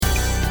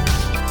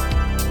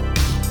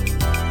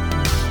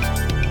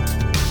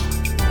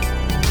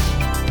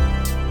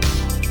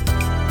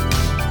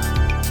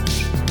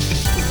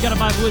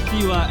with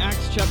you,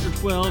 Acts chapter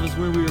 12 is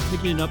where we are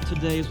picking it up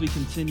today as we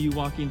continue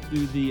walking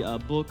through the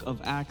book of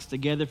Acts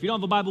together. If you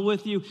don't have a Bible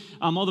with you,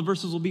 all the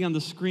verses will be on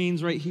the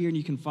screens right here, and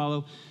you can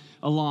follow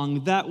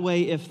along that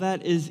way if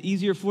that is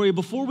easier for you.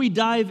 Before we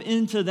dive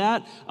into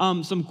that,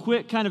 some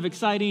quick kind of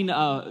exciting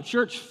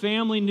church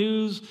family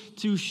news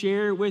to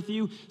share with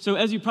you. So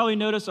as you probably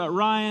noticed,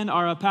 Ryan,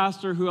 our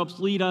pastor who helps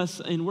lead us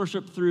in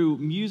worship through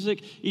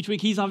music each week,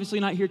 he's obviously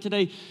not here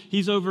today.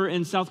 He's over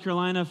in South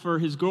Carolina for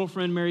his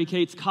girlfriend Mary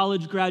Kate's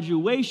college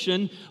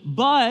graduation,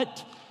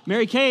 but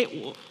Mary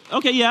Kate,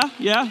 okay, yeah.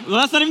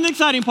 Well, that's not even the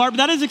exciting part, but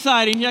that is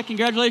exciting. Yeah,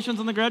 congratulations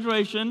on the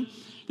graduation.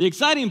 The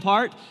exciting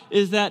part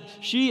is that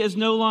she is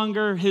no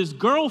longer his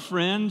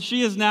girlfriend.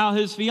 She is now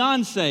his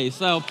fiance.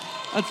 So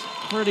that's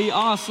pretty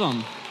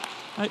awesome.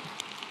 Right?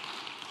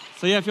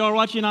 So yeah, if y'all are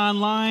watching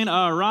online,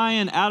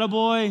 Ryan,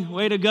 attaboy,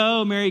 way to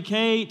go. Mary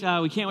Kate,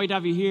 we can't wait to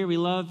have you here. We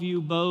love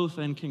you both,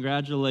 and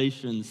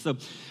congratulations. So,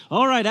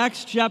 all right,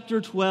 Acts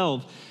chapter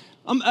 12.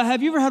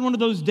 Have you ever had one of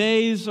those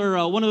days or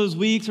one of those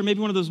weeks or maybe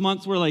one of those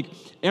months where like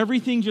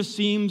everything just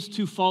seems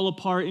to fall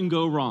apart and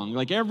go wrong?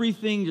 Like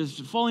everything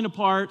just falling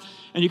apart,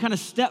 and you kind of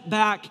step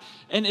back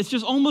and it's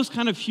just almost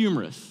kind of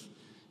humorous.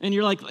 And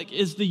you're like,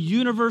 is the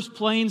universe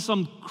playing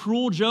some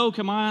cruel joke?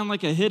 Am I on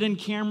like a hidden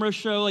camera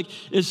show? Like,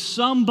 is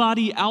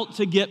somebody out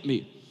to get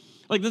me?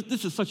 Like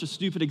this is such a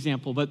stupid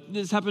example, but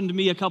this happened to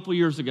me a couple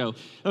years ago.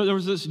 There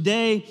was this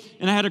day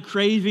and I had a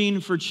craving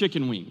for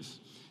chicken wings.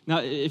 Now,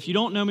 if you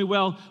don't know me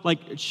well,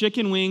 like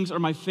chicken wings are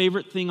my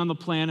favorite thing on the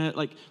planet.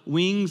 Like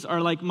wings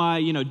are like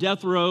my,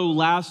 death row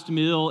last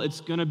meal. It's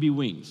gonna be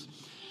wings.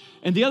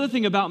 And the other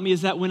thing about me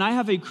is that when I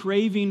have a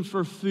craving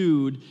for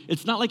food,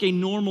 it's not like a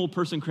normal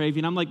person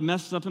craving. I'm like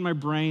messed up in my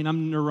brain.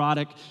 I'm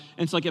neurotic.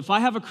 And it's like if I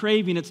have a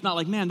craving, it's not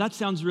like, man, that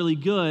sounds really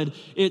good.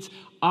 It's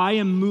I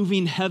am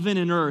moving heaven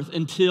and earth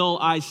until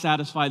I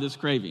satisfy this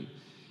craving.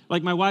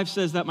 Like my wife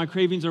says that my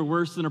cravings are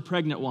worse than a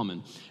pregnant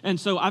woman. And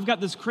so I've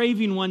got this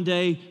craving one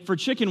day for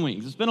chicken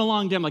wings. It's been a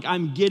long day. I'm like,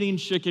 I'm getting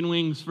chicken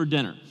wings for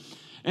dinner.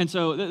 And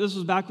so this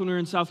was back when we were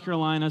in South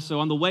Carolina.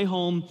 So on the way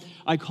home,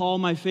 I call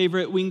my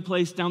favorite wing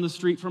place down the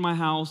street from my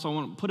house. I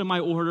want to put in my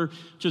order,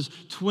 just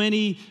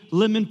 20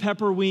 lemon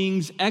pepper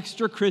wings,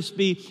 extra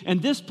crispy.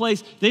 And this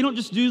place, they don't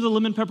just do the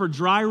lemon pepper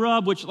dry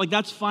rub, which like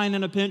that's fine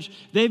in a pinch.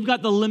 They've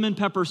got the lemon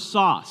pepper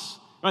sauce.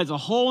 Right? It's a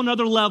whole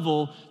nother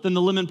level than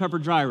the lemon pepper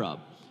dry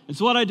rub. And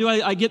so what I do,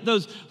 I get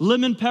those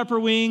lemon pepper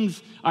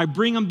wings, I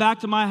bring them back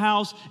to my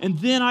house, and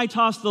then I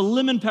toss the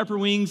lemon pepper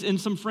wings in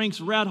some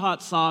Frank's Red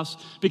Hot sauce,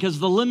 because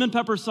the lemon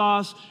pepper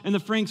sauce and the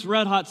Frank's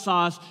Red Hot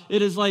sauce,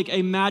 it is like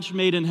a match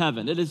made in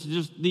heaven. It is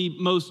just the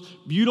most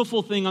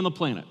beautiful thing on the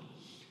planet.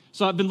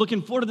 So I've been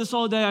looking forward to this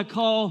all day. I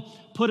call,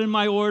 put in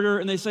my order,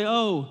 and they say,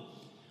 oh,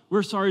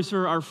 we're sorry,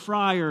 sir, our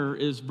fryer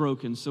is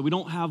broken, so we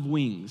don't have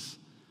wings.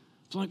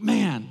 So I'm like,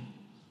 man,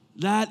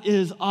 that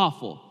is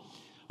awful.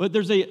 But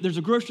there's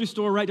a grocery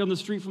store right down the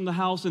street from the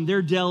house, and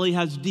their deli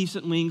has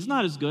decent wings.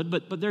 Not as good,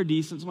 but they're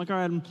decent. So I'm like, all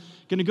right, I'm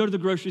going to go to the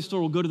grocery store.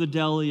 We'll go to the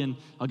deli, and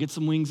I'll get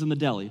some wings in the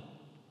deli.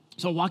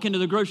 So I walk into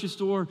the grocery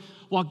store,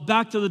 walk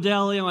back to the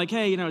deli. I'm like,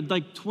 hey,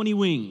 like 20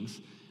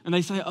 wings. And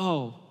they say,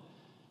 oh,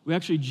 we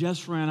actually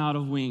just ran out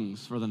of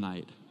wings for the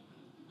night.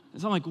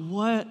 And so I'm like,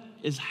 what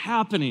is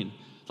happening?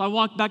 So I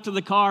walk back to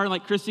the car, and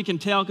like Christy can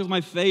tell because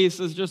my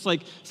face is just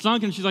like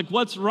sunken. She's like,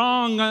 what's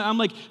wrong? I'm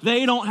like,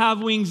 they don't have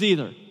wings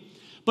either.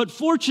 But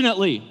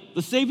fortunately,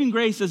 the saving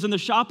grace is in the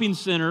shopping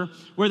center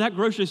where that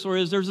grocery store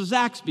is. There's a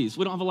Zaxby's.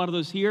 We don't have a lot of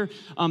those here.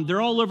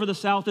 They're all over the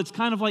South. It's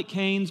kind of like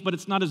Cane's, but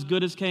it's not as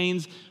good as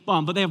Cane's.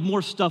 But they have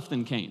more stuff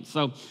than Cane's.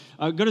 So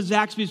go to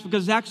Zaxby's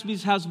because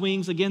Zaxby's has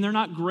wings. Again, they're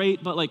not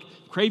great, but like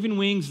craving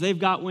wings, they've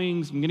got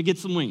wings. I'm going to get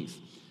some wings.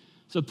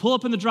 So pull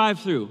up in the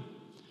drive-thru,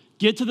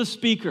 get to the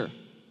speaker.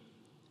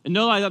 And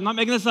no, I'm not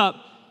making this up.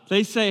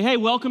 They say, hey,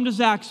 welcome to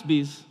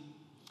Zaxby's.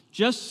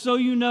 Just so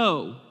you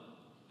know.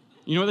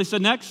 You know what they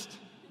said next?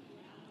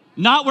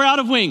 Not we're out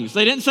of wings.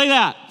 They didn't say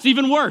that. It's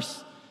even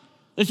worse.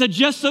 They said,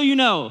 just so you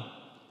know,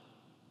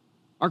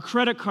 our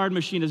credit card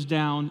machine is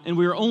down and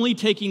we are only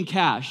taking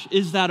cash.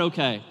 Is that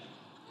okay? And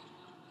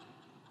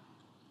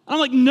I'm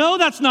like, no,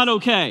 that's not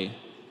okay.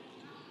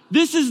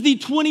 This is the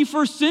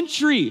 21st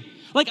century.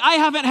 Like, I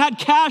haven't had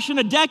cash in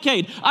a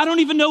decade. I don't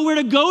even know where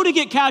to go to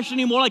get cash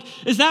anymore. Like,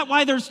 is that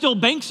why there's still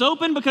banks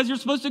open? Because you're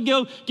supposed to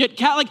go get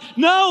cash? Like,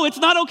 no, it's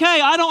not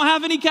okay. I don't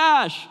have any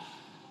cash.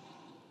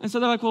 And so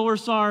they're like, well, we're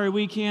sorry,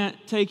 we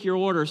can't take your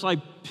order. So I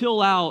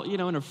pill out, in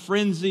a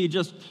frenzy,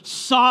 just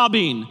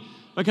sobbing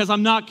because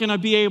I'm not going to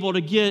be able to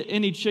get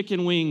any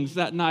chicken wings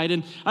that night.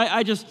 And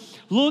I just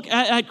look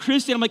at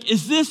Christy, and I'm like,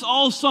 is this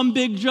all some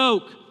big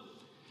joke?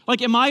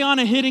 Like, am I on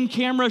a hidden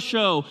camera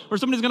show where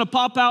somebody's going to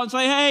pop out and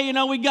say, hey,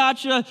 we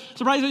got you.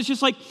 Surprise. It's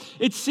just like,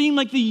 it seemed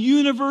like the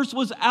universe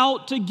was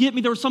out to get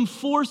me. There was some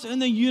force in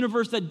the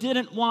universe that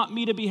didn't want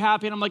me to be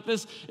happy. And I'm like,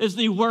 this is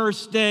the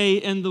worst day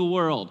in the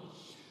world.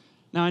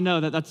 Now, I know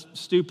that that's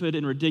stupid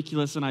and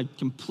ridiculous, and I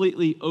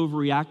completely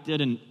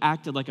overreacted and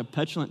acted like a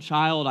petulant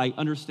child. I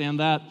understand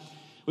that,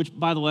 which,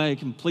 by the way, a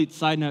complete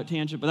side note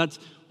tangent, but that's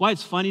why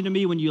it's funny to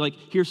me when you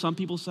hear some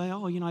people say,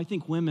 oh, I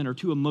think women are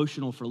too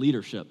emotional for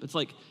leadership. It's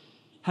like,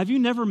 have you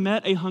never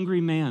met a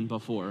hungry man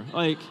before?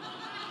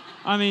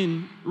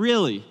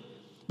 Really?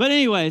 But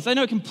anyways, I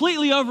know I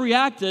completely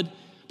overreacted,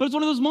 but it's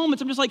one of those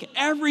moments I'm just like,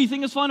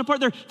 everything is falling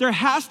apart. There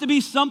has to be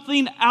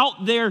something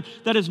out there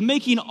that is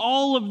making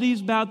all of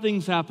these bad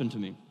things happen to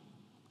me.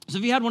 So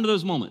if you had one of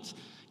those moments,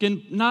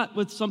 again, not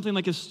with something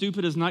like as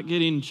stupid as not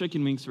getting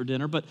chicken wings for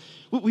dinner, but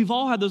we've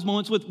all had those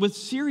moments with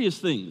serious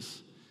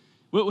things,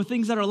 with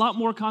things that are a lot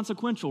more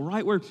consequential,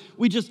 right? Where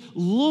we just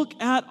look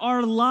at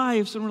our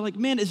lives and we're like,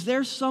 man, is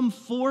there some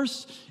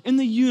force in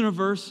the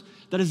universe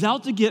that is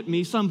out to get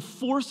me, some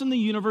force in the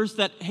universe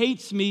that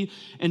hates me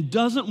and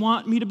doesn't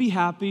want me to be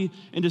happy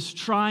and is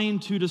trying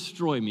to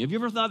destroy me? Have you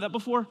ever thought that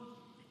before?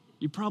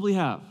 You probably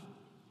have.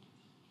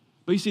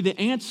 But you see, the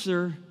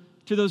answer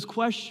to those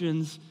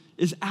questions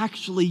is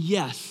actually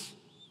yes.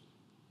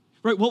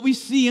 Right, what we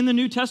see in the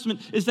New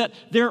Testament is that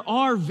there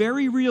are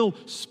very real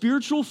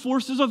spiritual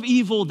forces of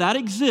evil that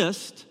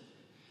exist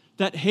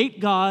that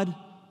hate God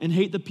and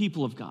hate the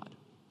people of God.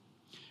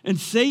 And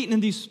Satan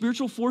and these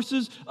spiritual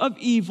forces of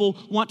evil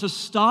want to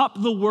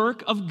stop the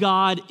work of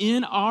God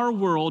in our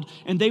world,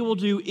 and they will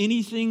do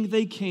anything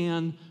they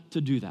can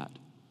to do that.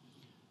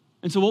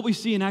 And so what we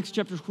see in Acts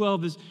chapter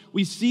 12 is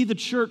we see the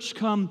church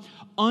come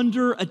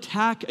under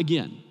attack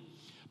again.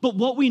 But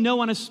what we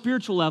know on a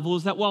spiritual level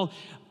is that while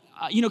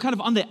kind of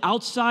on the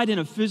outside in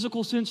a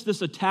physical sense,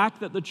 this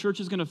attack that the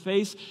church is going to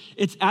face,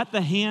 it's at the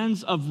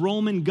hands of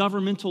Roman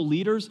governmental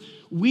leaders.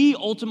 We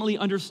ultimately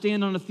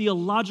understand on a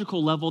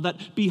theological level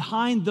that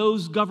behind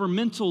those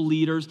governmental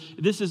leaders,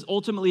 this is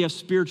ultimately a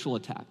spiritual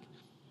attack.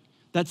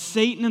 That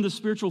Satan and the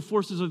spiritual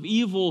forces of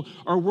evil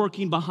are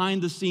working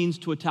behind the scenes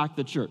to attack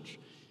the church.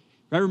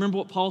 Right? Remember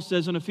what Paul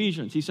says in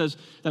Ephesians. He says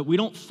that we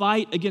don't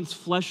fight against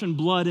flesh and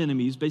blood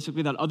enemies,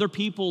 basically that other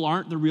people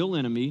aren't the real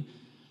enemy,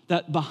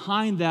 that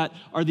behind that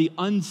are the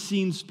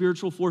unseen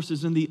spiritual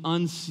forces in the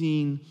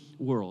unseen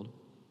world.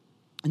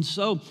 And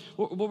so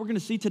what we're going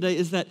to see today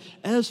is that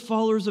as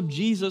followers of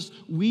Jesus,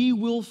 we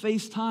will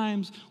face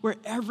times where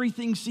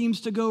everything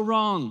seems to go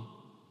wrong,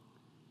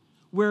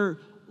 where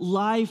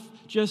life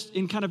just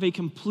in kind of a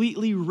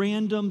completely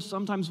random,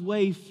 sometimes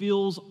way,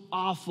 feels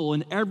awful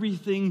and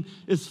everything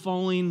is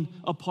falling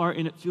apart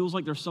and it feels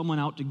like there's someone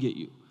out to get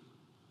you.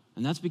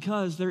 And that's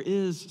because there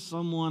is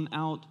someone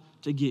out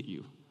to get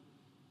you.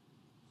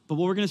 But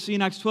what we're going to see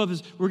in Acts 12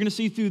 is we're going to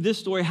see through this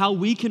story how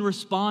we can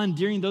respond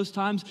during those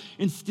times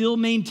and still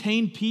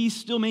maintain peace,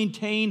 still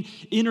maintain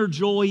inner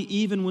joy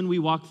even when we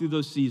walk through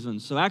those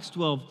seasons. So Acts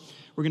 12,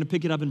 we're going to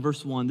pick it up in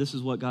verse 1. This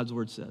is what God's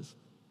word says.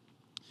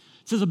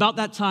 It says, about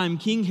that time,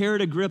 King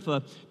Herod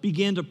Agrippa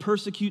began to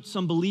persecute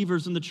some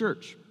believers in the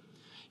church.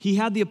 He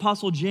had the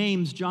apostle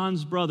James,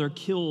 John's brother,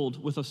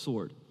 killed with a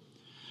sword.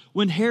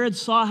 When Herod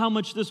saw how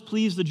much this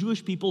pleased the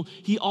Jewish people,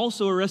 he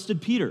also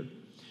arrested Peter.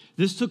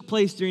 This took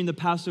place during the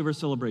Passover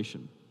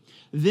celebration.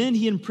 Then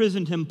he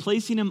imprisoned him,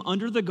 placing him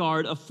under the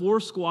guard of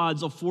 4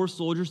 squads of 4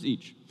 soldiers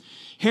each.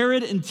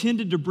 Herod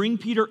intended to bring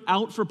Peter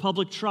out for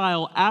public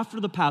trial after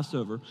the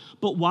Passover,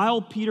 but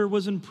while Peter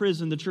was in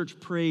prison, the church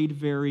prayed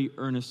very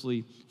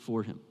earnestly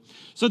for him.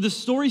 So the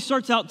story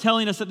starts out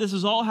telling us that this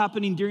is all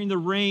happening during the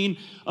reign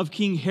of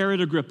King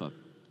Herod Agrippa.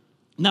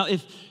 Now,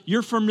 if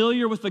you're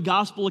familiar with the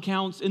gospel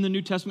accounts in the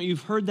New Testament,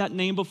 you've heard that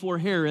name before,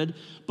 Herod,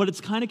 but it's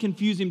kind of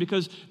confusing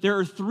because there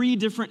are 3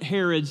 different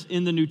Herods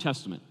in the New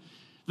Testament.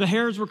 The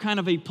Herods were kind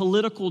of a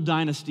political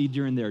dynasty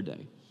during their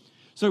day.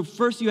 So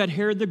first you had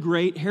Herod the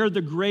Great. Herod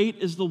the Great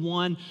is the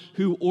one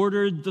who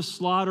ordered the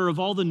slaughter of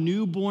all the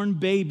newborn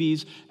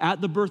babies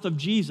at the birth of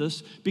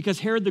Jesus because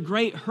Herod the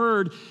Great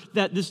heard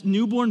that this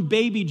newborn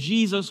baby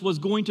Jesus was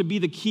going to be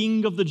the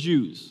king of the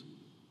Jews.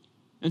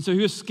 And so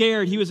he was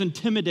scared, he was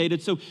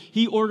intimidated, so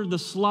he ordered the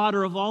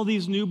slaughter of all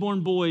these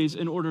newborn boys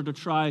in order to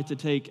try to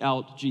take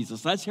out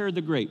Jesus. That's Herod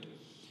the Great.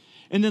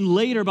 And then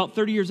later, about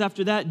 30 years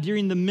after that,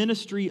 during the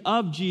ministry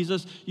of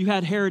Jesus, you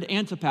had Herod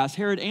Antipas.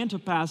 Herod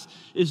Antipas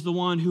is the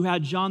one who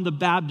had John the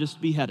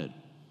Baptist beheaded.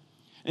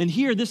 And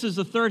here, this is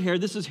the third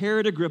Herod. This is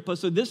Herod Agrippa.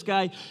 So this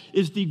guy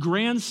is the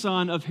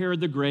grandson of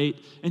Herod the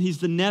Great, and he's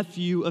the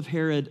nephew of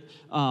Herod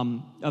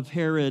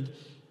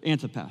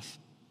Antipas.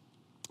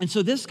 And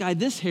so this guy,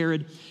 this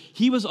Herod,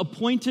 he was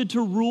appointed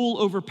to rule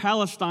over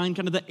Palestine,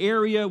 kind of the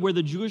area where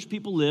the Jewish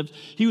people lived.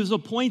 He was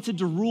appointed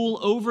to rule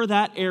over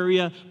that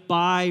area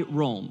by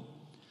Rome.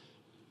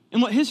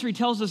 And what history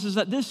tells us is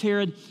that this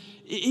Herod,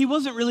 he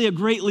wasn't really a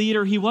great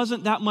leader. He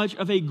wasn't that much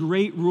of a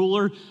great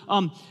ruler.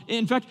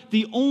 In fact,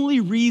 the only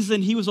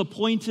reason he was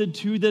appointed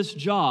to this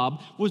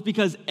job was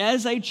because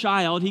as a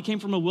child, he came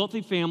from a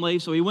wealthy family,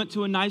 so he went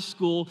to a nice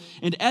school.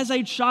 And as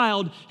a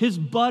child, his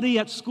buddy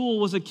at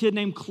school was a kid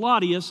named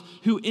Claudius,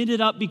 who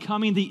ended up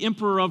becoming the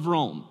emperor of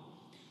Rome.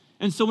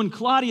 And so when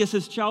Claudius,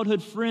 his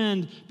childhood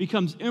friend,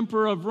 becomes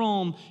emperor of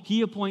Rome,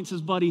 he appoints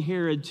his buddy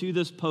Herod to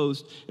this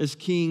post as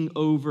king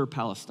over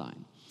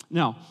Palestine.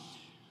 Now,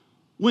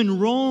 when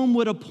Rome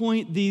would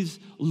appoint these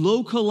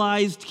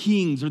localized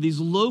kings or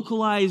these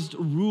localized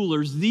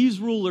rulers,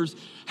 these rulers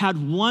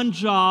had one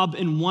job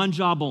and one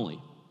job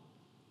only.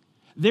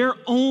 Their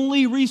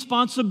only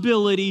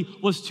responsibility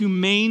was to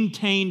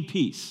maintain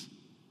peace.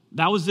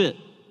 That was it.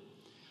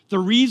 The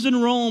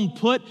reason Rome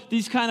put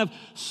these kind of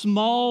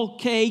small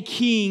K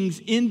kings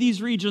in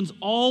these regions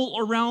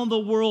all around the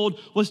world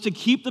was to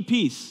keep the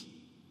peace.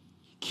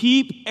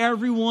 Keep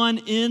everyone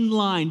in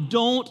line.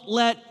 Don't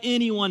let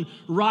anyone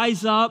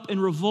rise up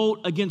and revolt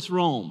against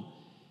Rome.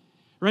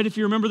 Right? If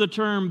you remember the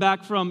term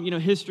back from,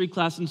 history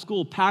class in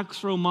school,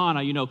 Pax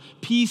Romana,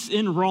 peace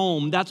in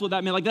Rome. That's what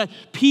that meant. Like that,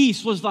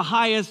 peace was the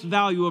highest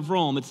value of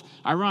Rome. It's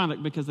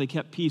ironic because they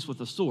kept peace with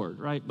a sword,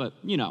 right? But,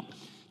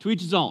 to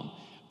each his own.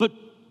 But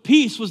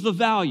peace was the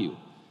value.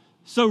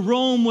 So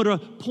Rome would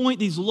appoint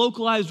these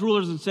localized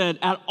rulers and said,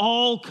 at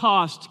all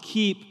costs,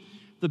 keep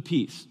the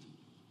peace.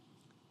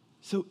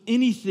 So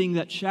anything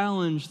that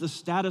challenged the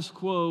status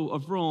quo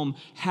of Rome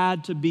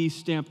had to be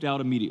stamped out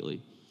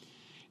immediately.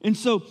 And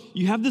so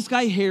you have this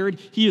guy Herod.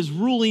 He is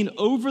ruling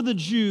over the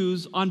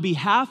Jews on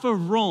behalf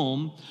of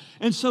Rome.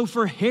 And so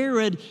for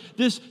Herod,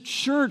 this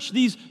church,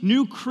 these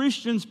new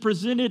Christians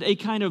presented a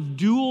kind of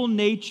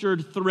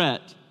dual-natured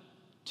threat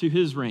to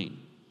his reign.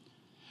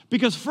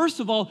 Because first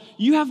of all,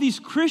 you have these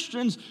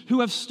Christians who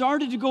have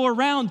started to go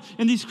around,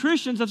 and these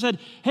Christians have said,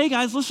 hey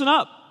guys, listen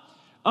up.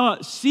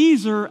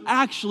 Caesar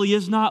actually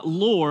is not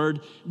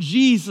Lord.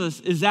 Jesus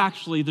is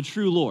actually the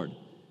true Lord.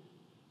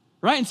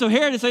 Right? And so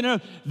Herod is saying, no,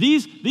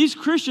 these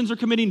Christians are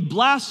committing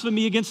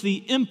blasphemy against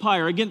the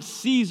empire, against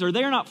Caesar.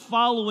 They're not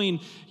following,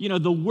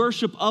 the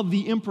worship of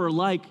the emperor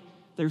like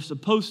they're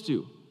supposed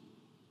to.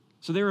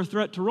 So they're a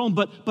threat to Rome.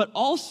 But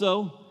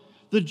also,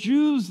 the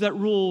Jews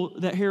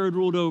that Herod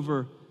ruled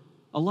over,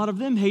 a lot of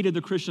them hated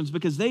the Christians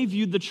because they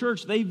viewed the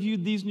church, they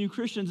viewed these new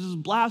Christians as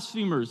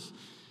blasphemers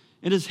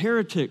and as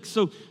heretics.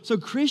 So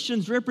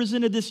Christians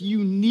represented this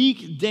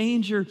unique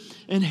danger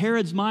in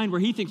Herod's mind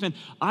where he thinks, man,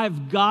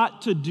 I've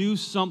got to do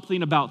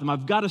something about them.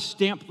 I've got to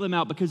stamp them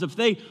out because if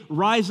they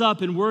rise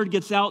up and word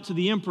gets out to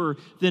the emperor,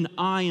 then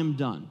I am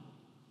done.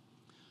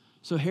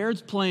 So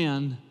Herod's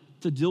plan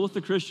to deal with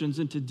the Christians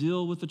and to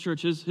deal with the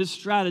church, his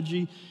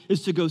strategy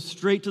is to go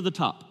straight to the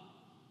top.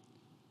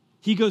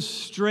 He goes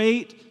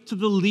straight to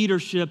the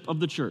leadership of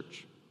the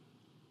church.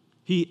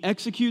 He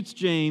executes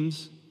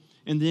James,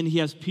 and then he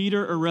has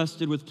Peter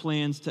arrested with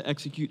plans to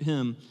execute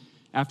him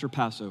after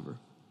Passover.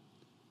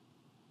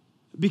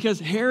 Because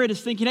Herod is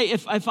thinking, hey,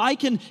 if I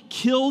can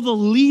kill the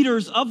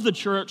leaders of the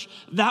church,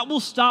 that will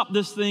stop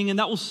this thing and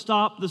that will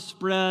stop the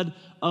spread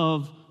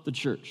of the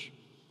church.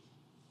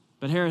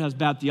 But Herod has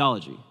bad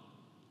theology.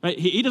 Right?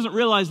 He doesn't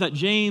realize that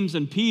James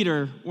and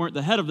Peter weren't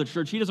the head of the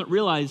church. He doesn't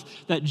realize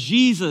that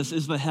Jesus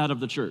is the head of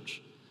the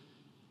church.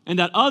 And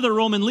that other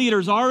Roman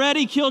leaders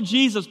already killed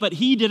Jesus, but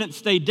he didn't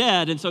stay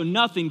dead, and so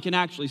nothing can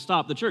actually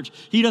stop the church.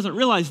 He doesn't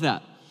realize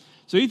that.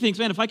 So he thinks,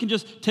 man, if I can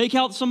just take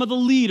out some of the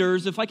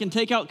leaders, if I can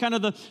take out kind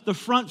of the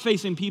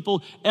front-facing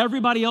people,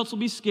 everybody else will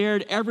be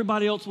scared,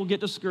 everybody else will get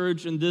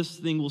discouraged, and this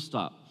thing will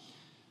stop.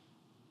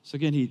 So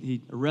again,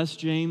 he arrests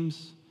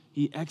James.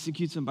 He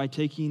executes him by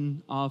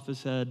taking off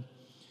his head.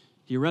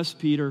 He arrests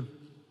Peter.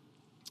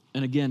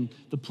 And again,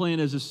 the plan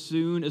is as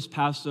soon as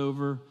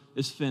Passover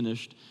is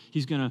finished,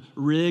 he's going to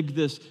rig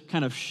this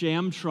kind of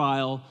sham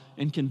trial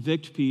and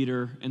convict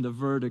Peter, and the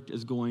verdict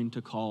is going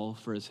to call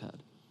for his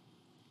head.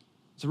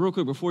 So real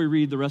quick, before we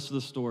read the rest of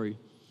the story,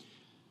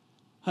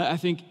 I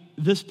think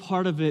this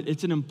part of it,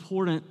 it's an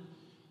important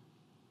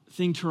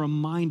thing to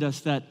remind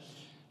us that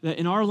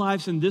in our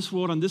lives in this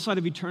world, on this side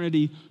of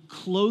eternity,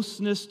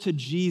 closeness to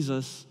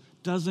Jesus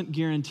doesn't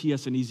guarantee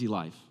us an easy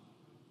life.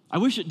 I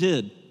wish it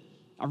did.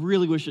 I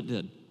really wish it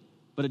did,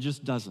 but it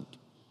just doesn't.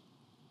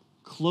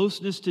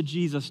 Closeness to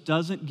Jesus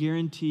doesn't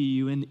guarantee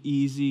you an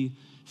easy,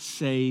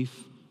 safe,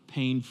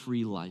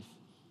 pain-free life.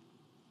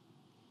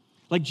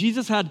 Like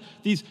Jesus had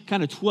these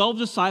kind of 12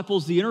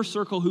 disciples, the inner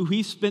circle, who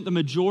he spent the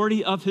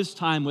majority of his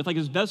time with, like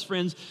his best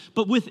friends.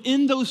 But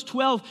within those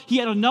 12, he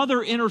had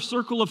another inner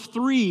circle of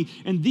 3.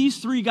 And these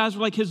 3 guys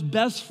were like his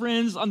best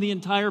friends on the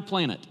entire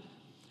planet.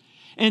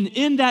 And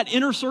in that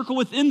inner circle,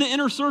 within the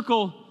inner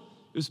circle,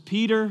 it was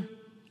Peter,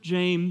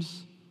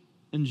 James,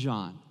 and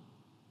John.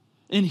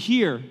 And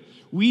here,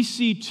 we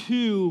see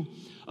 2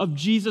 of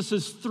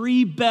Jesus'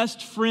 3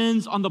 best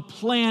friends on the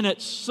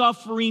planet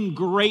suffering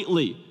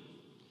greatly.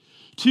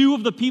 2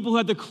 of the people who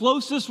had the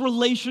closest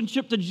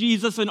relationship to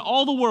Jesus in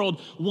all the world.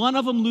 One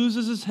of them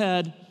loses his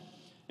head,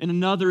 and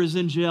another is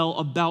in jail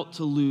about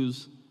to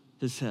lose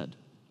his head.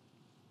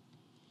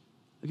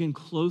 Again,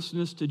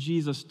 closeness to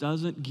Jesus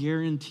doesn't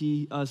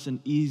guarantee us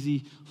an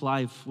easy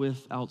life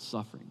without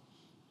suffering.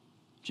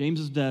 James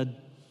is dead.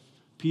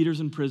 Peter's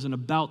in prison,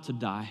 about to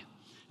die.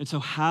 And so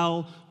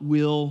how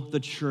will the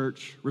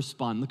church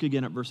respond? Look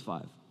again at verse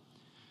 5.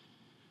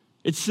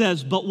 It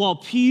says, but while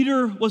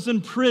Peter was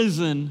in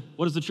prison,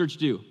 what does the church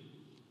do?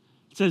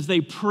 It says they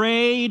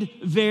prayed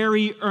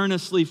very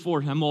earnestly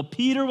for him. While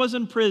Peter was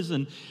in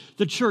prison,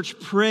 the church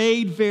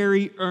prayed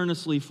very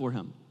earnestly for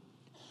him.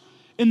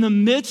 In the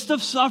midst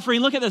of suffering,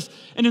 look at this,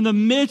 and in the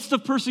midst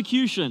of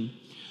persecution,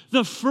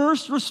 the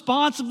first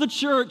response of the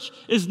church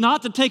is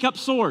not to take up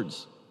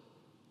swords.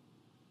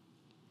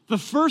 The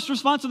first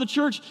response of the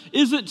church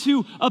isn't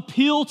to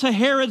appeal to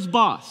Herod's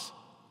boss.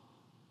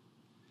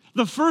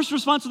 The first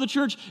response of the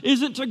church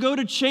isn't to go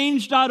to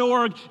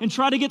change.org and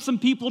try to get some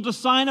people to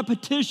sign a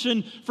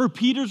petition for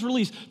Peter's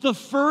release. The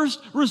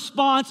first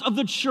response of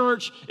the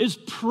church is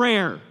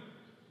prayer.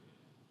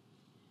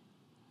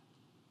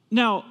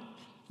 Now,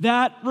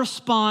 that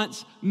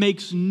response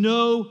makes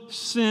no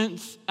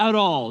sense at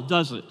all,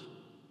 does it?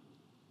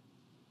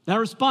 That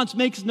response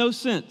makes no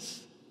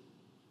sense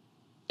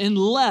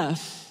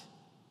unless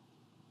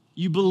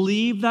you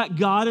believe that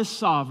God is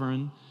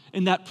sovereign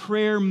and that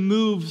prayer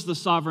moves the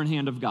sovereign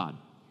hand of God.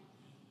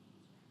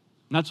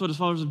 And that's what, as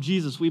followers of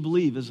Jesus, we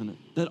believe, isn't it?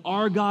 That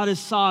our God is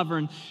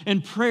sovereign,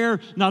 and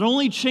prayer not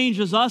only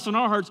changes us and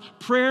our hearts,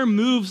 prayer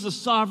moves the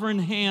sovereign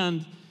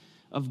hand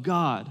of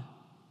God.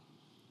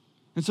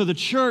 And so the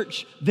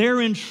church,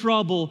 they're in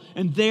trouble,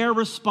 and their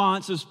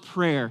response is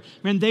prayer.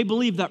 Man, they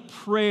believe that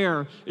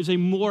prayer is a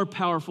more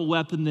powerful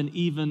weapon than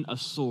even a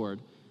sword.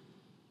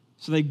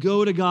 So they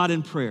go to God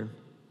in prayer.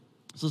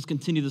 So let's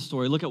continue the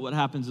story. Look at what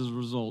happens as a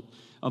result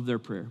of their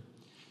prayer. It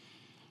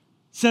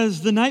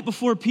says, the night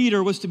before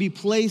Peter was to be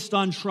placed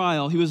on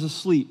trial, he was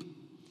asleep,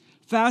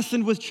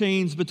 fastened with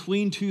chains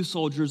between two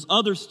soldiers.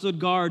 Others stood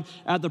guard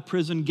at the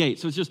prison gate.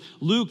 So it's just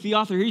Luke, the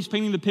author here, he's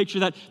painting the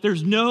picture that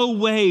there's no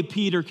way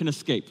Peter can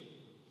escape.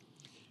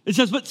 It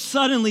says, but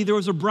suddenly there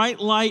was a bright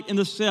light in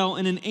the cell,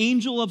 and an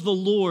angel of the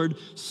Lord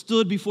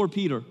stood before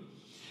Peter.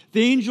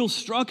 The angel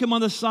struck him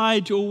on the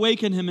side to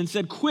awaken him and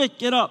said, quick,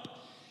 get up.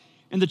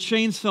 And the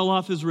chains fell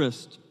off his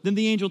wrist. Then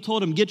the angel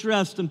told him, get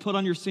dressed and put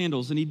on your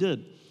sandals. And he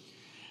did.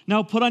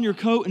 Now put on your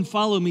coat and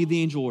follow me,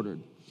 the angel ordered.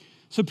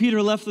 So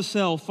Peter left the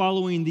cell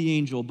following the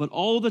angel, but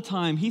all the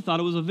time he thought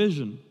it was a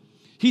vision.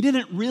 He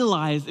didn't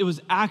realize it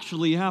was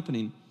actually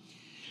happening.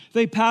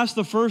 They passed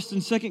the first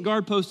and second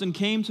guard posts and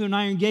came to an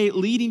iron gate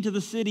leading to the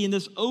city, and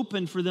this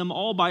opened for them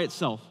all by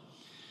itself.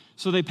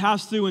 So they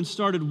passed through and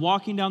started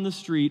walking down the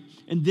street,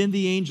 and then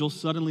the angel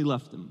suddenly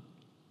left them.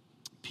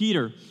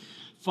 Peter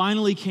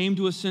finally came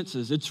to his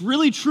senses. It's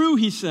really true,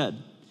 he said.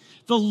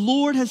 The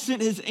Lord has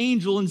sent his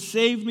angel and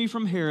saved me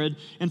from Herod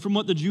and from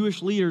what the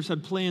Jewish leaders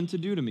had planned to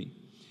do to me.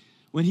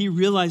 When he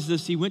realized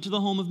this, he went to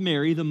the home of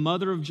Mary, the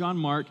mother of John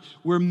Mark,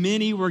 where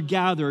many were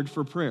gathered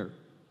for prayer.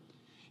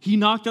 He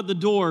knocked at the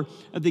door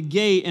at the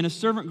gate, and a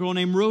servant girl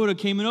named Rhoda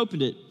came and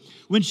opened it.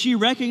 When she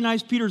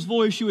recognized Peter's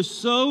voice, she was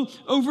so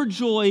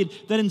overjoyed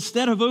that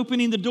instead of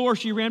opening the door,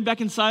 she ran back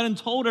inside and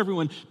told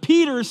everyone,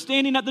 Peter is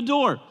standing at the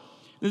door.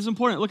 This is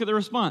important. Look at the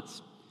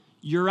response.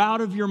 You're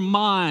out of your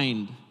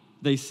mind,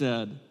 they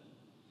said.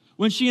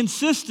 When she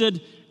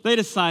insisted, they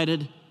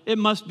decided it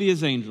must be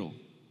his angel.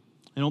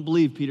 They don't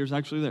believe Peter's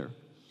actually there.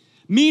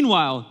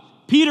 Meanwhile,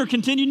 Peter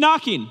continued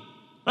knocking,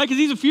 right? Because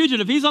he's a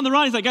fugitive. He's on the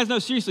run. He's like, guys, no,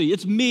 seriously,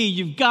 it's me.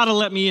 You've got to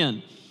let me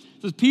in.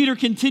 So Peter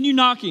continued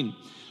knocking.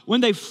 When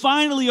they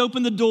finally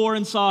opened the door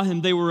and saw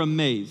him, they were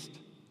amazed.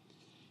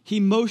 He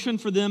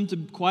motioned for them to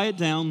quiet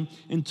down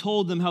and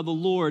told them how the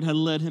Lord had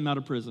led him out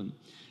of prison.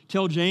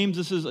 Tell James,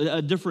 this is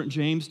a different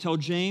James, tell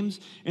James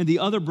and the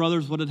other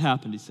brothers what had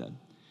happened, he said.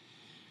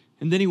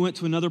 And then he went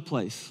to another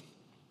place.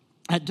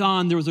 At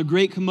dawn, there was a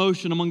great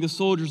commotion among the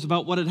soldiers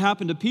about what had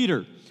happened to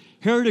Peter.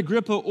 Herod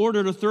Agrippa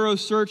ordered a thorough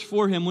search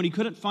for him. When he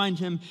couldn't find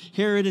him,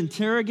 Herod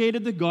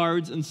interrogated the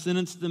guards and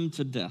sentenced them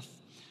to death.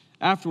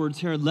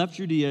 Afterwards, Herod left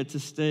Judea to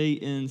stay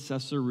in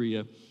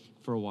Caesarea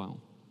for a while.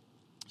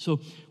 So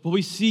what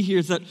we see here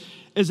is that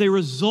as a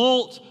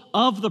result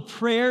of the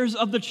prayers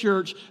of the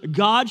church,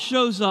 God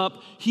shows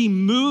up, he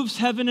moves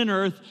heaven and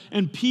earth,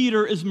 and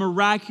Peter is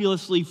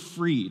miraculously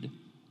freed.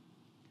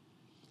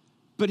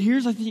 But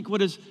here's, I think,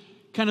 what is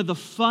kind of the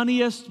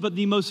funniest but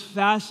the most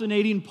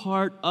fascinating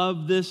part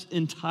of this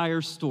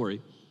entire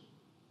story.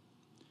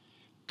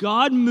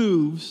 God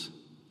moves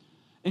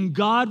and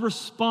God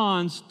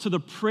responds to the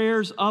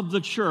prayers of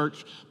the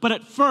church, but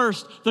at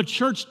first, the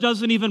church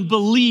doesn't even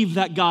believe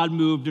that God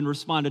moved and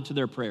responded to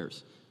their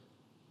prayers.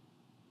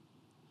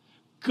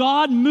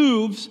 God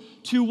moves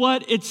to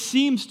what it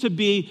seems to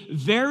be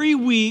very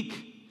weak,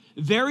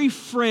 very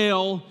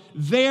frail,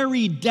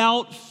 very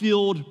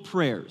doubt-filled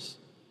prayers.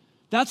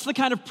 That's the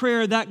kind of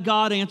prayer that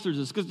God answers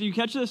us. Because do you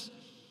catch this?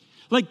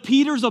 Like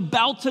Peter's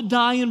about to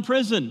die in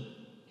prison.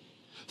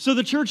 So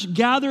the church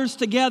gathers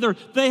together.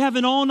 They have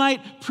an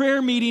all-night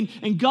prayer meeting,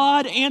 and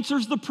God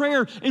answers the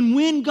prayer. And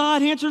when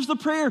God answers the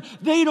prayer,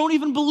 they don't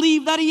even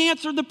believe that he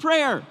answered the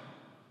prayer.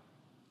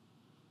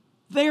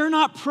 They are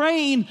not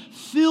praying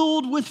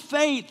filled with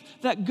faith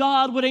that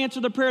God would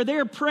answer the prayer. They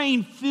are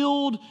praying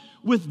filled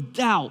with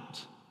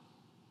doubt.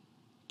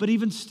 But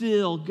even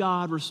still,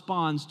 God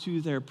responds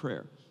to their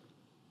prayer.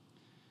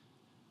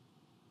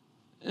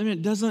 I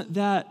mean, doesn't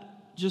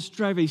that just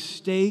drive a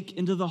stake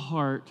into the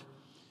heart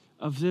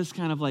of this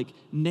kind of like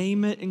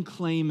name it and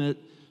claim it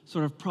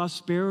sort of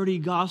prosperity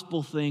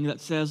gospel thing that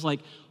says like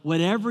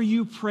whatever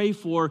you pray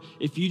for,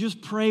 if you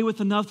just pray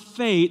with enough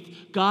faith,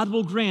 God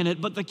will grant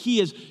it. But the key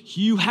is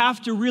you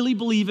have to really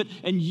believe it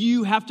and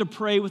you have to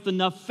pray with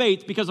enough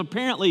faith, because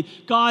apparently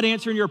God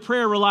answering your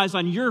prayer relies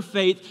on your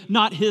faith,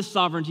 not his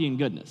sovereignty and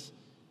goodness.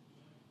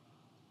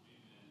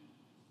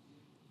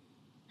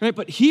 Right?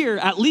 But here,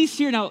 at least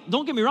here, now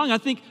don't get me wrong, I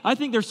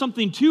think there's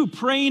something to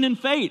praying in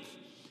faith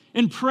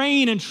and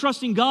praying and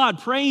trusting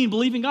God, praying,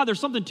 believing God. There's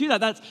something to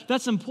that.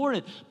 That's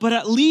important. But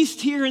at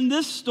least here in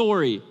this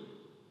story,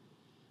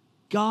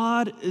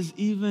 God is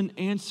even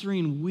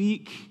answering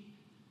weak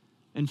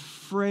and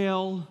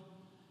frail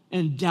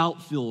and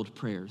doubt-filled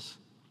prayers.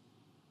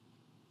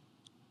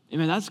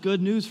 Amen. That's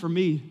good news for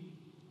me.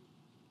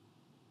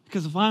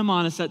 Because if I'm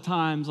honest at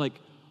times, like,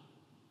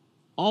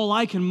 all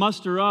I can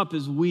muster up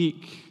is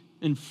weak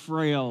and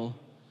frail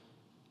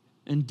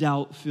and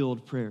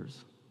doubt-filled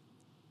prayers.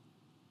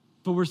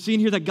 But we're seeing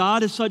here that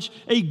God is such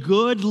a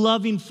good,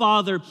 loving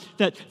Father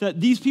that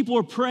these people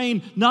are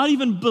praying, not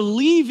even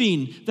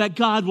believing that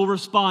God will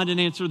respond and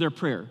answer their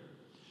prayer.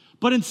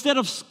 But instead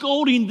of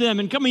scolding them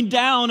and coming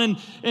down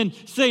and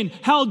saying,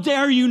 how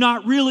dare you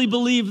not really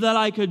believe that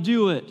I could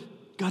do it?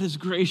 God is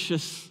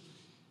gracious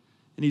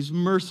and He's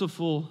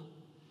merciful.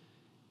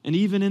 And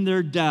even in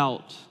their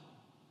doubt,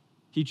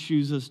 He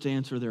chooses to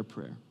answer their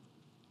prayer.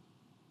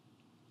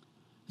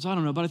 So I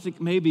don't know, but I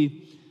think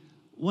maybe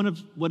one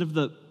of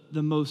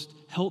the most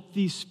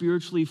healthy,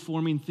 spiritually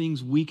forming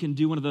things we can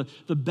do, one of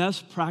the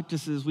best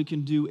practices we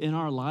can do in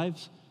our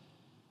lives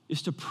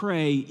is to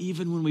pray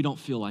even when we don't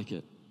feel like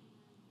it.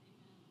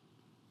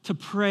 To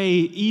pray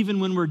even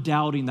when we're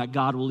doubting that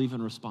God will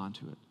even respond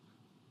to it.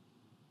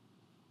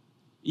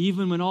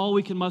 Even when all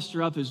we can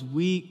muster up is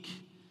weak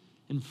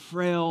and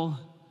frail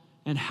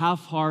and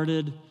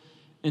half-hearted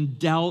and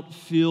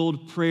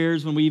doubt-filled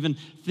prayers, when we even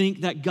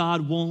think that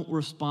God won't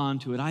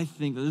respond to it. I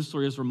think that this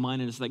story is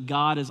reminding us that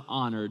God is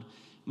honored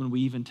when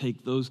we even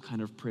take those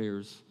kind of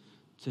prayers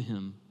to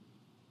Him.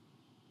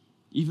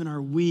 Even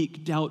our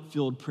weak,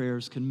 doubt-filled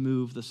prayers can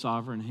move the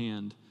sovereign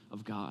hand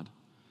of God.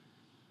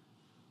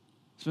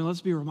 So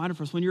let's be a reminder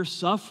for us, when you're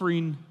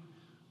suffering,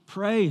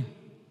 pray.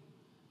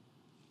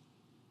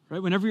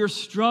 Right? Whenever you're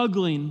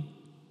struggling,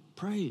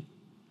 pray.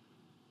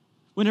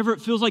 Whenever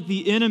it feels like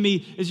the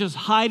enemy is just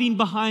hiding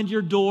behind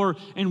your door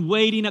and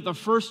waiting at the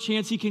first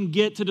chance he can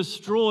get to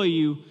destroy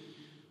you,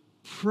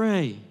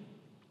 pray.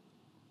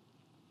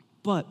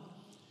 But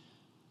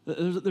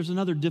there's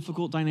another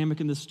difficult dynamic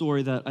in this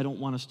story that I don't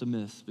want us to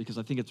miss, because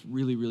I think it's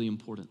really, really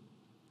important.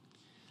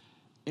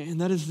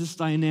 And that is this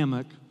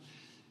dynamic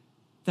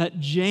that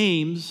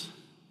James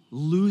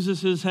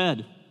loses his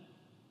head.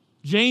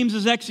 James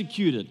is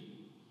executed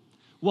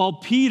while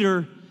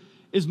Peter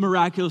is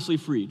miraculously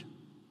freed.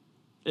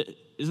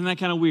 Isn't that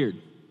kind of weird?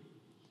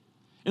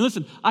 And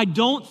listen, I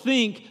don't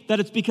think that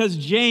it's because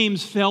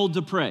James failed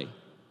to pray.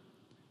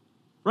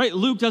 Right?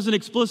 Luke doesn't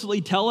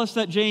explicitly tell us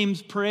that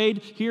James prayed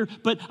here,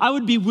 but I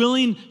would be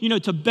willing,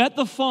 to bet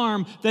the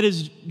farm that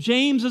as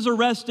James is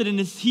arrested and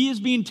as he is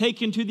being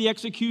taken to the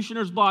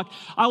executioner's block,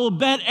 I will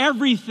bet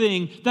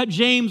everything that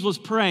James was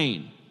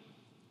praying.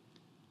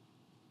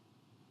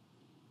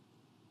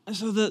 And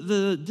so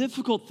the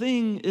difficult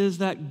thing is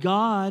that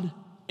God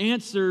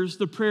answers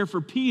the prayer for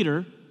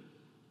Peter,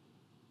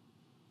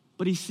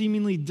 but He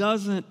seemingly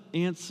doesn't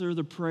answer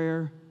the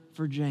prayer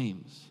for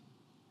James.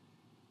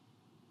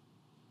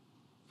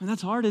 And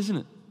that's hard, isn't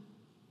it?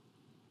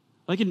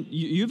 Like,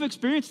 you've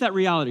experienced that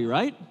reality,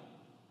 right?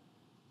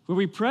 Where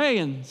we pray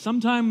and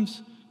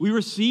sometimes we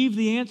receive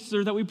the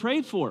answer that we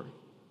prayed for.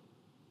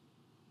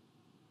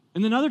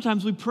 And then other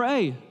times we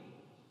pray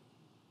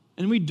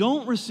and we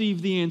don't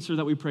receive the answer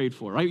that we prayed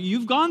for, right?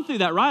 You've gone through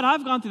that, right?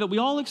 I've gone through that. We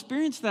all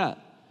experience that.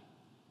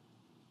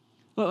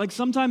 But like,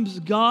 sometimes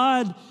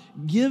God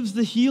gives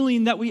the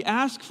healing that we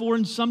ask for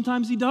and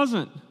sometimes He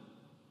doesn't.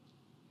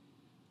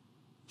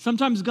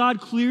 Sometimes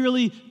God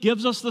clearly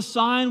gives us the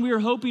sign we are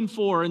hoping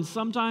for, and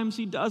sometimes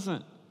He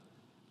doesn't.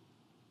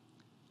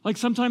 Like,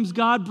 sometimes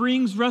God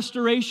brings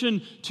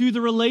restoration to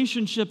the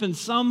relationship, and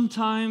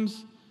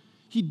sometimes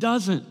He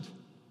doesn't.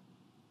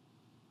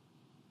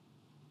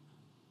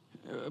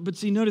 But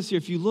see, notice here,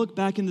 if you look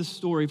back in this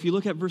story, if you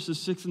look at verses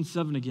 6 and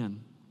 7 again,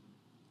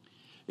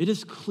 it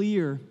is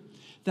clear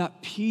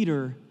that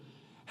Peter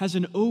has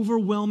an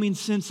overwhelming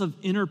sense of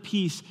inner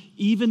peace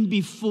even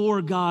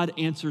before God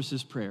answers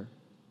his prayer.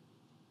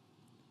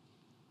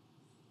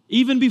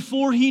 Even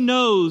before he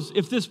knows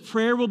if this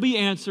prayer will be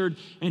answered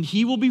and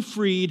he will be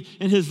freed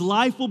and his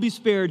life will be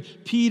spared,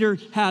 Peter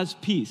has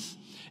peace.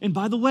 And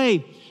by the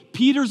way,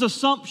 Peter's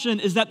assumption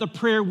is that the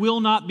prayer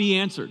will not be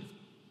answered.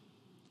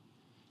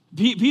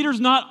 Peter's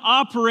not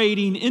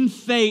operating in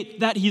faith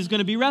that he's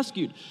going to be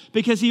rescued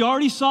because he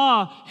already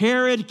saw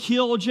Herod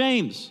kill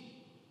James.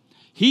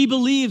 He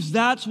believes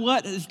that's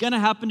what is going to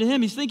happen to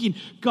him. He's thinking,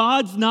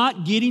 God's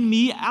not getting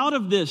me out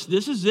of this.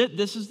 This is it.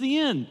 This is the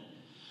end.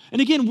 And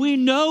again, we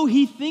know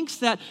he thinks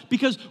that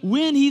because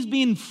when he's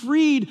being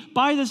freed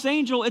by this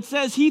angel, it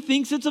says he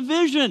thinks it's a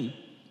vision.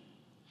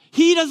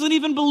 He doesn't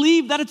even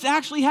believe that it's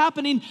actually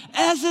happening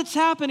as it's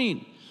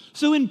happening.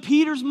 So in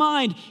Peter's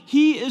mind,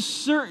 he is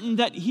certain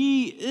that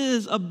he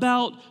is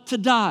about to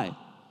die.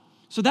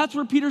 So that's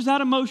where Peter's at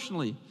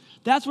emotionally.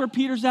 That's where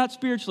Peter's at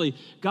spiritually.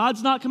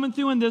 God's not coming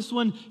through in this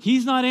one.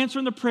 He's not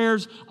answering the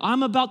prayers.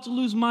 I'm about to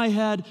lose my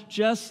head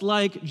just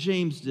like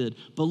James did.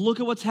 But look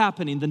at what's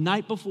happening the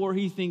night before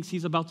he thinks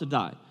he's about to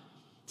die.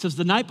 It It says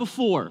the night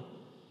before,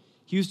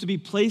 he was to be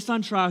placed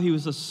on trial. He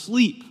was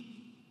asleep.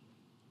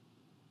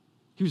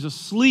 He was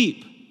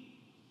asleep.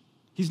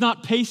 He's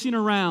not pacing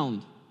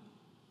around.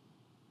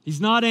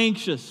 He's not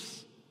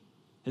anxious.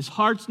 His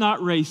heart's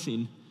not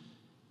racing.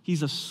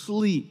 He's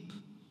asleep,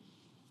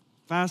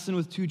 fastened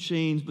with 2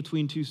 chains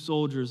between 2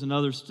 soldiers, and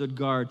others stood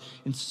guard.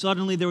 And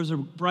suddenly there was a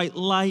bright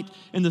light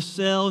in the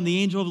cell, and the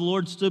angel of the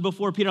Lord stood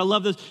before Peter. I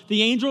love this.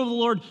 The angel of the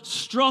Lord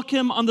struck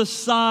him on the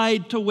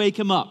side to wake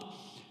him up.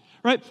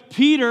 Right?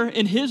 Peter,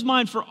 in his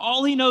mind, for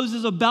all he knows,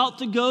 is about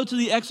to go to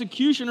the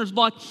executioner's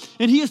block,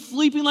 and he is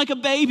sleeping like a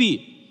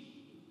baby.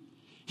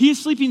 He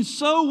is sleeping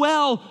so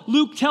well,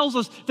 Luke tells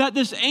us that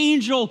this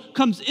angel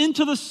comes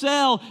into the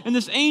cell, and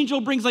this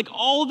angel brings like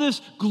all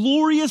this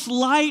glorious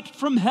light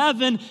from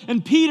heaven,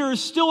 and Peter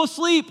is still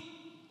asleep.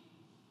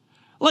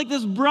 Like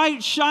this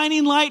bright,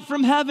 shining light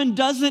from heaven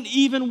doesn't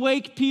even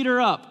wake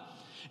Peter up.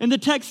 And the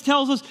text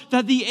tells us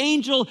that the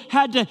angel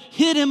had to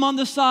hit him on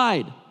the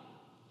side.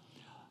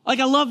 Like,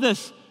 I love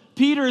this.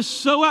 Peter is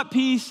so at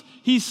peace.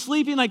 He's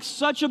sleeping like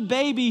such a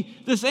baby.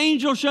 This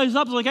angel shows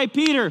up. He's like, hey,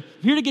 Peter,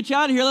 I'm here to get you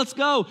out of here. Let's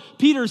go.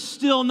 Peter's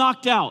still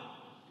knocked out.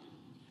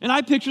 And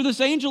I picture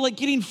this angel like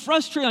getting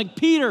frustrated. Like,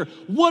 Peter,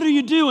 what are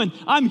you doing?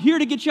 I'm here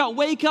to get you out.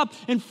 Wake up.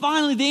 And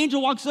finally, the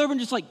angel walks over and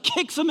just like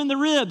kicks him in the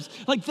ribs.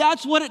 Like,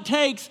 that's what it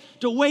takes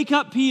to wake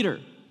up Peter.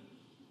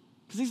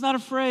 Because he's not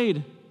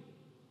afraid.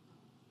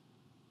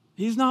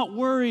 He's not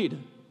worried.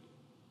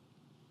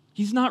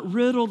 He's not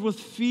riddled with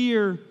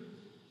fear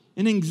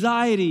and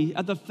anxiety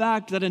at the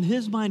fact that in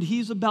his mind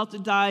he's about to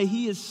die.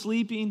 He is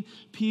sleeping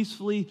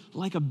peacefully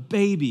like a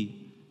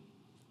baby.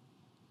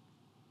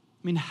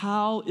 I mean,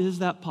 how is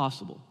that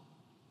possible?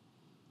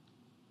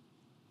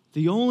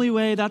 The only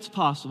way that's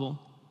possible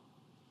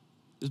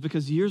is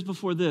because years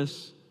before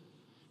this,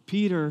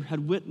 Peter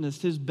had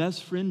witnessed his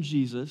best friend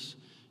Jesus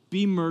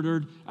be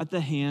murdered at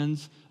the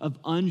hands of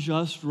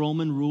unjust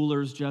Roman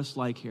rulers just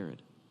like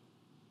Herod.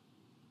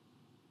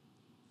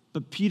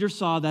 But Peter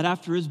saw that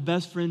after his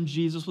best friend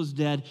Jesus was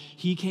dead,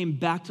 he came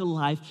back to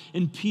life.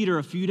 And Peter,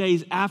 a few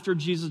days after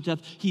Jesus' death,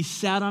 he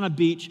sat on a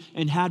beach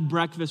and had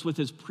breakfast with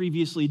his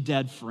previously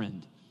dead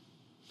friend.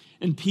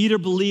 And Peter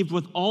believed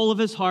with all of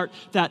his heart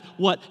that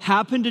what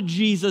happened to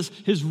Jesus,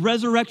 his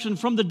resurrection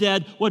from the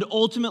dead, would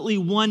ultimately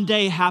one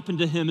day happen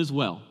to him as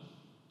well.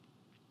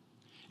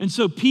 And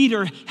so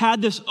Peter had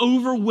this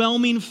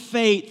overwhelming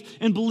faith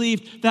and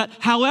believed that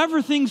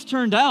however things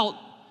turned out,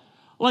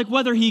 like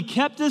whether he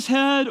kept his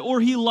head or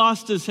he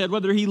lost his head,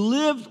 whether he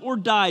lived or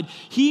died,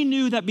 he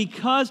knew that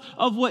because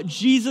of what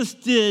Jesus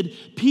did,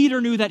 Peter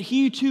knew that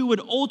he too would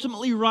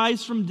ultimately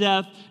rise from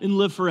death and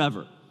live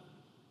forever.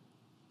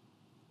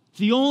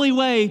 The only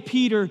way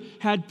Peter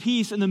had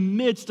peace in the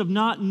midst of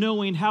not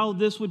knowing how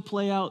this would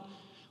play out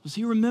was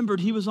he remembered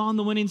he was on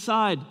the winning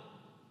side.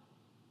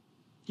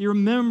 He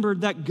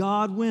remembered that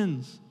God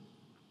wins.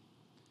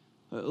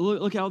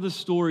 Look how this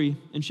story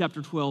in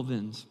chapter 12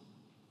 ends.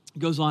 It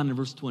goes on in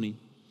verse 20.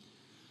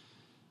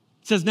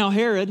 It says, now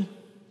Herod,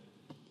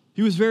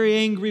 he was very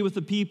angry with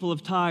the people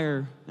of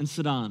Tyre and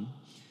Sidon.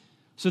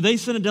 So they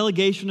sent a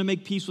delegation to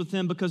make peace with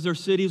him because their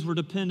cities were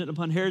dependent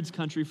upon Herod's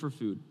country for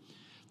food.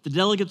 The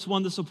delegates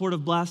won the support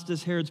of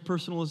Blastus, Herod's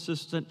personal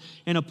assistant,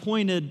 and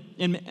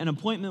an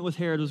appointment with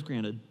Herod was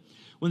granted.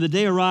 When the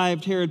day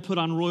arrived, Herod put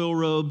on royal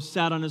robes,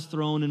 sat on his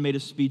throne, and made a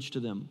speech to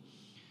them.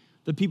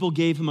 The people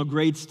gave him a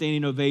great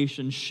standing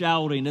ovation,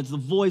 shouting, it's the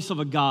voice of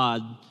a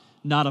God,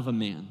 not of a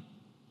man.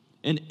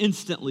 And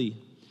instantly,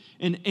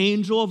 an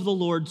angel of the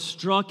Lord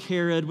struck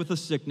Herod with a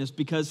sickness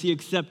because he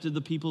accepted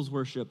the people's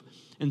worship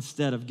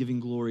instead of giving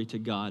glory to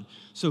God.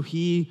 So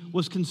he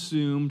was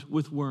consumed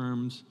with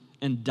worms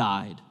and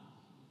died.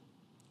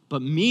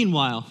 But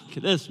meanwhile, look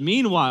at this,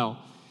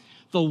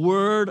 the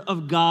word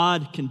of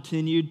God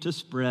continued to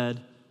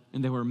spread,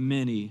 and there were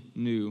many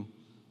new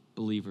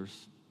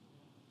believers.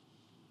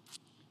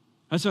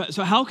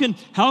 So how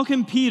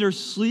can Peter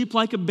sleep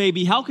like a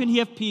baby? How can he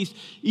have peace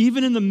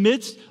even in the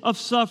midst of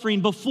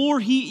suffering before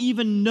he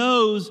even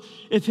knows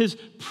if his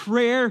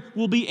prayer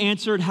will be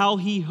answered how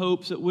he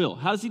hopes it will?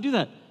 How does he do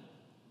that?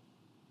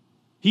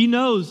 He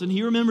knows and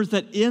he remembers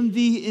that in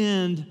the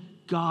end,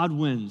 God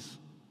wins.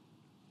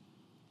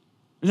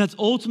 And that's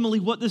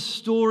ultimately what this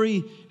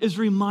story is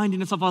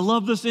reminding us of. I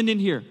love this ending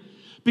here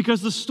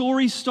because the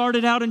story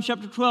started out in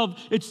chapter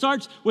 12. It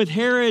starts with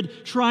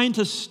Herod trying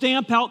to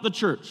stamp out the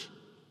church.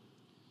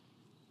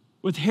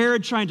 With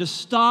Herod trying to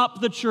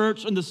stop the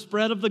church and the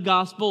spread of the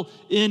gospel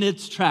in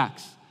its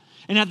tracks.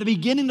 And at the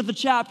beginning of the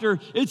chapter,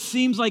 it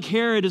seems like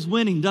Herod is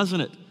winning, doesn't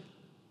it?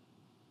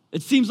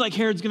 It seems like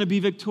Herod's going to be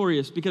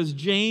victorious because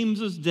James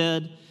is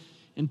dead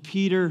and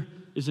Peter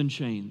is in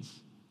chains.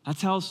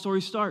 That's how the story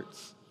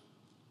starts.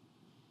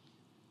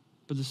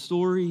 But the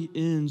story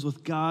ends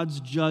with God's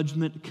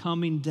judgment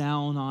coming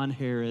down on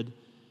Herod,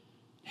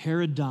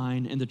 Herod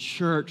dying, and the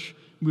church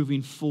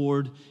moving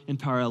forward in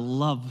power. I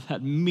love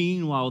that.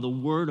 Meanwhile, the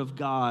word of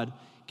God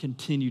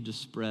continued to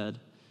spread,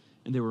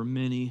 and there were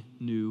many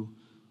new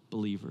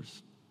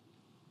believers.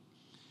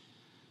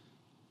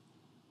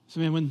 So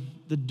man, when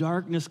the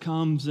darkness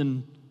comes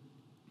and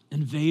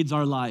invades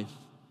our life.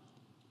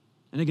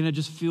 And again, it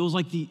just feels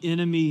like the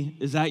enemy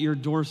is at your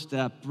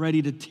doorstep,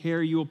 ready to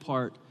tear you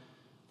apart.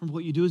 And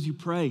what you do is you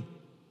pray.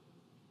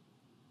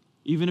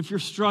 Even if you're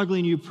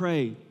struggling, you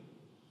pray.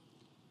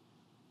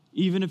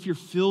 Even if you're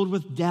filled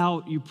with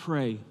doubt, you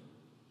pray.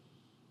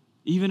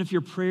 Even if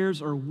your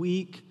prayers are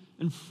weak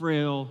and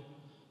frail,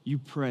 you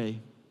pray.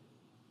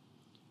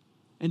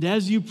 And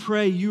as you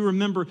pray, you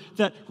remember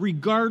that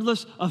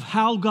regardless of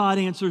how God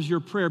answers your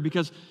prayer,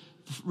 because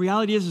the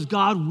reality is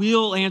God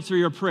will answer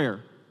your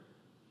prayer.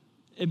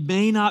 It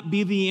may not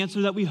be the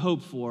answer that we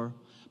hope for,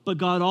 but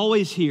God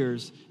always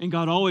hears and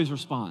God always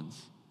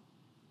responds.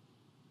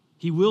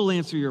 He will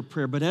answer your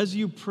prayer, but as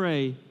you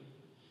pray,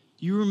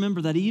 you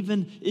remember that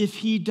even if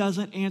he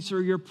doesn't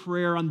answer your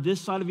prayer on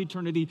this side of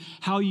eternity,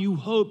 how you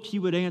hoped he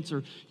would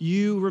answer,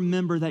 you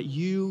remember that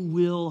you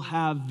will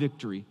have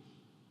victory.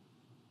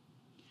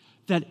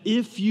 That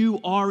if you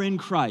are in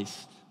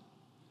Christ,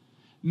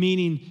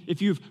 meaning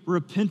if you've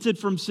repented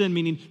from sin,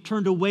 meaning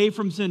turned away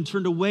from sin,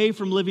 turned away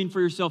from living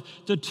for yourself,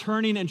 to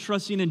turning and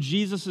trusting in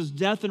Jesus'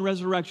 death and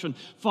resurrection,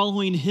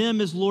 following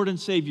him as Lord and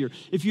Savior.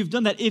 If you've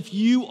done that, if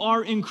you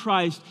are in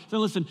Christ,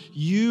 then listen,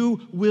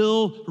 you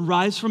will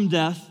rise from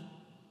death.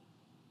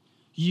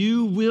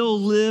 You will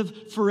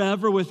live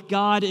forever with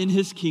God in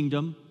his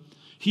kingdom.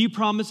 He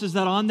promises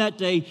that on that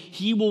day,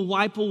 he will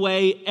wipe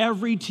away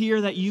every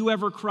tear that you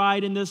ever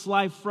cried in this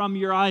life from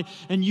your eye,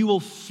 and you will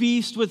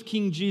feast with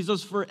King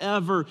Jesus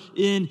forever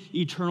in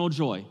eternal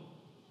joy.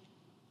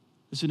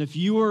 Listen, if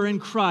you are in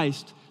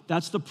Christ,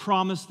 that's the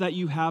promise that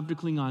you have to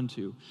cling on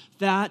to.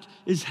 That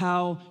is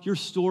how your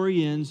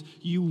story ends.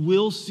 You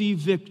will see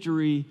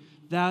victory.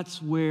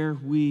 That's where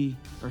we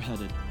are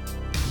headed.